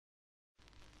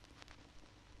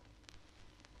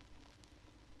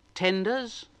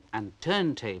tenders and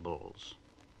turntables.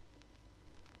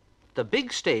 The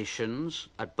big stations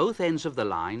at both ends of the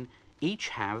line each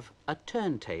have a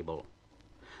turntable.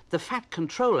 The Fat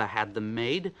Controller had them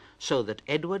made so that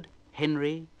Edward,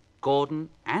 Henry, Gordon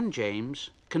and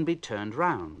James can be turned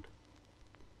round.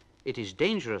 It is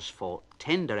dangerous for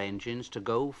tender engines to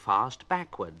go fast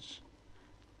backwards.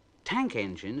 Tank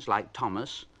engines like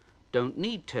Thomas don't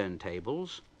need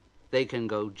turntables. They can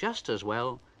go just as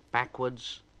well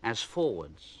backwards as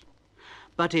forwards.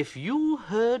 But if you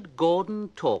heard Gordon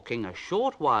talking a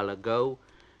short while ago,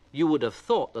 you would have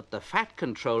thought that the Fat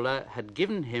Controller had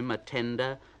given him a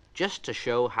tender just to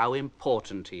show how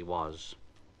important he was.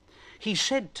 He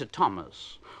said to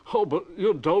Thomas, "Oh, but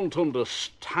you don't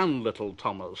understand, little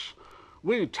Thomas.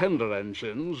 We tender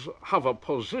engines have a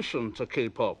position to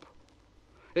keep up.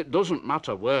 It doesn't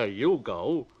matter where you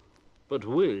go, but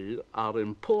we are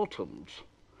important.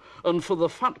 And for the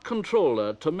Fat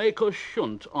Controller to make us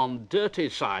shunt on dirty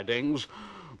sidings,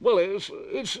 well, it's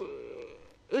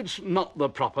not the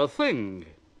proper thing."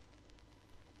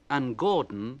 And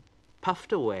Gordon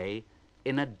puffed away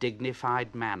in a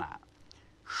dignified manner.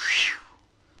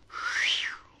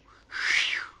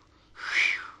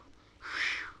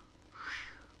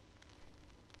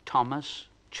 Thomas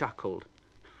chuckled.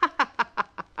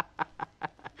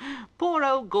 Poor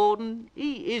old Gordon,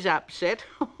 he is upset.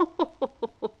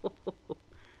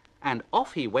 And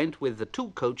off he went with the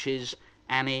two coaches,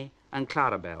 Annie and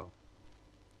Clarabel.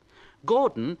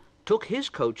 Gordon took his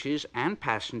coaches and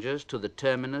passengers to the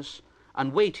terminus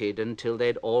and waited until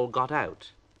they'd all got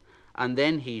out. And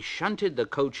then he shunted the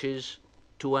coaches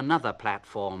to another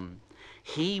platform.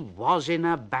 He was in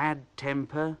a bad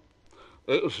temper.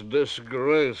 "It's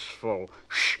disgraceful.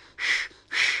 Shh, shh, shh,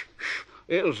 shh.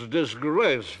 It's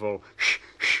disgraceful. Shh,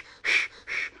 shh, shh,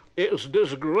 shh. It's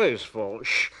disgraceful.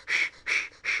 Shh, shh, shh,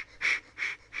 shh, shh."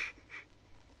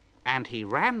 And he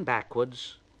ran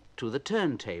backwards to the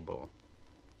turntable.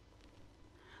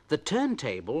 The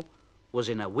turntable was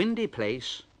in a windy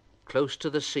place close to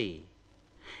the sea.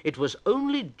 It was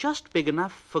only just big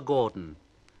enough for Gordon,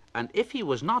 and if he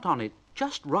was not on it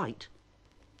just right,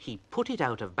 he put it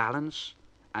out of balance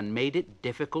and made it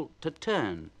difficult to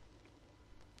turn.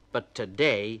 But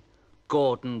today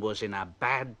Gordon was in a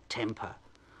bad temper,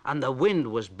 and the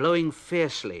wind was blowing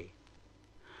fiercely.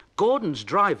 Gordon's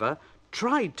driver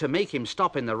tried to make him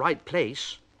stop in the right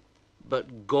place,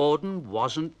 but Gordon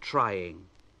wasn't trying.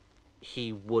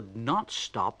 He would not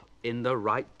stop in the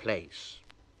right place.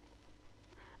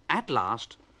 At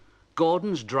last,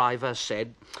 Gordon's driver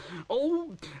said,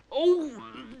 Oh,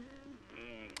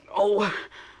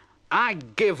 I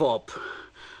give up.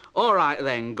 All right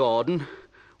then, Gordon.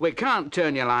 We can't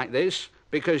turn you like this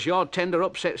because your tender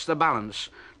upsets the balance.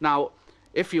 Now,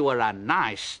 if you were a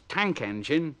nice tank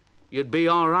engine, you'd be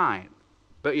all right.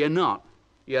 But you're not.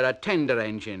 You're a tender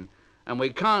engine, and we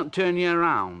can't turn you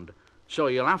around, so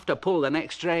you'll have to pull the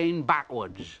next train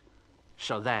backwards.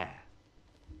 So there.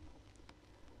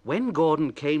 When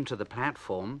Gordon came to the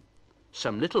platform,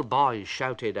 some little boys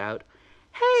shouted out,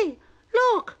 "Hey,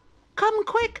 look! Come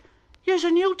quick! Here's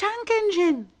a new tank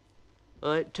engine!"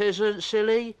 "It isn't,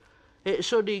 silly.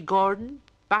 It's only Gordon,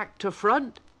 back to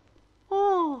front."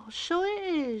 "Oh, so it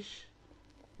is.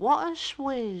 What a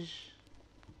swizz."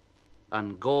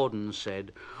 And Gordon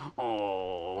said,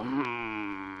 "Oh,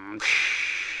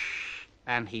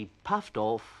 and he puffed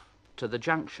off to the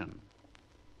junction.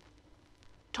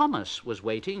 Thomas was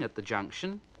waiting at the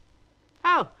junction.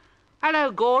 "Oh,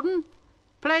 hello, Gordon.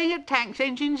 Playing at tank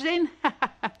engines, then?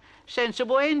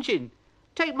 Sensible engine.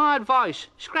 Take my advice.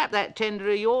 Scrap that tender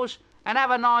of yours and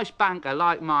have a nice banker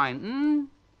like mine, hmm?"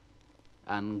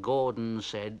 And Gordon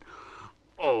said,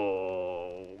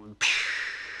 "Oh, psh."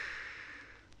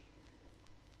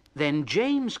 Then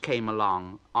James came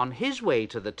along on his way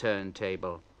to the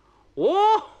turntable.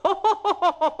 "Oh, ho, ho, ho,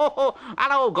 ho, ho, ho.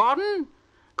 Hello, Gordon.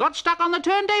 Got stuck on the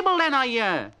turntable then, are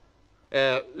you?"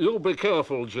 You be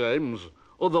careful, James.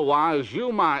 Otherwise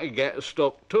you might get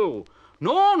stuck too."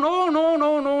 No.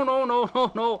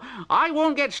 I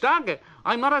won't get stuck.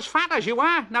 I'm not as fat as you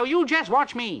are. Now you just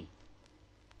watch me."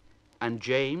 And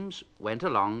James went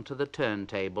along to the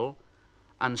turntable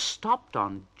and stopped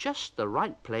on just the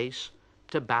right place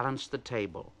to balance the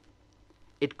table.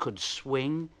 It could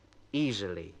swing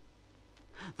easily.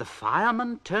 The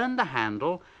fireman turned the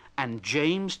handle and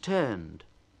James turned,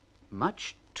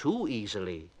 much too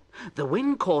easily. The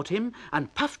wind caught him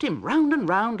and puffed him round and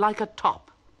round like a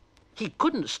top. He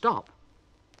couldn't stop.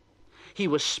 He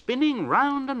was spinning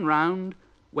round and round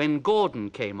when Gordon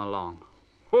came along.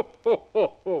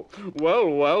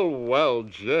 Well,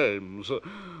 James,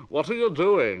 what are you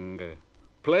doing?"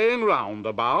 Playing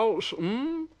roundabouts,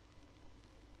 hmm?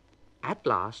 At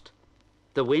last,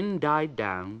 the wind died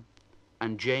down,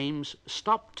 and James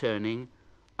stopped turning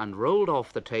and rolled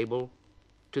off the table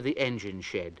to the engine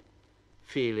shed,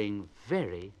 feeling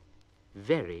very,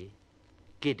 very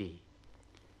giddy.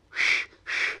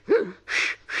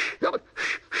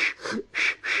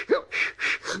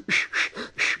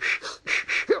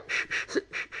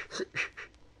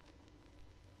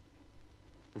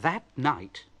 That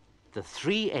night, the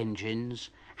three engines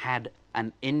had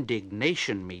an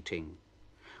indignation meeting.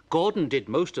 Gordon did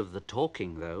most of the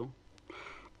talking, though.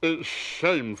 It's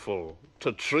shameful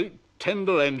to treat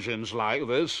tender engines like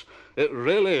this. It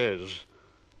really is.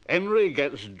 Henry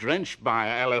gets drenched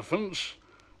by elephants,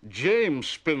 James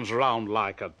spins round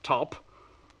like a top,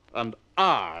 and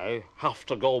I have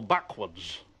to go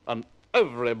backwards, and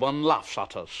everyone laughs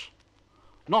at us.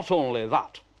 Not only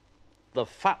that, the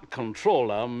fat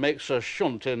controller makes us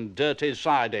shunt in dirty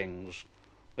sidings.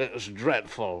 It's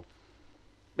dreadful.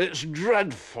 It's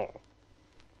dreadful.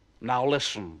 Now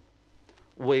listen,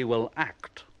 we will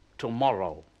act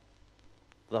tomorrow.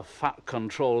 The fat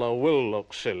controller will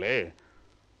look silly.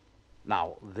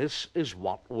 Now, this is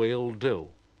what we'll do.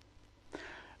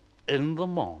 In the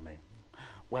morning,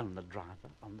 when the driver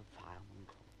and the fireman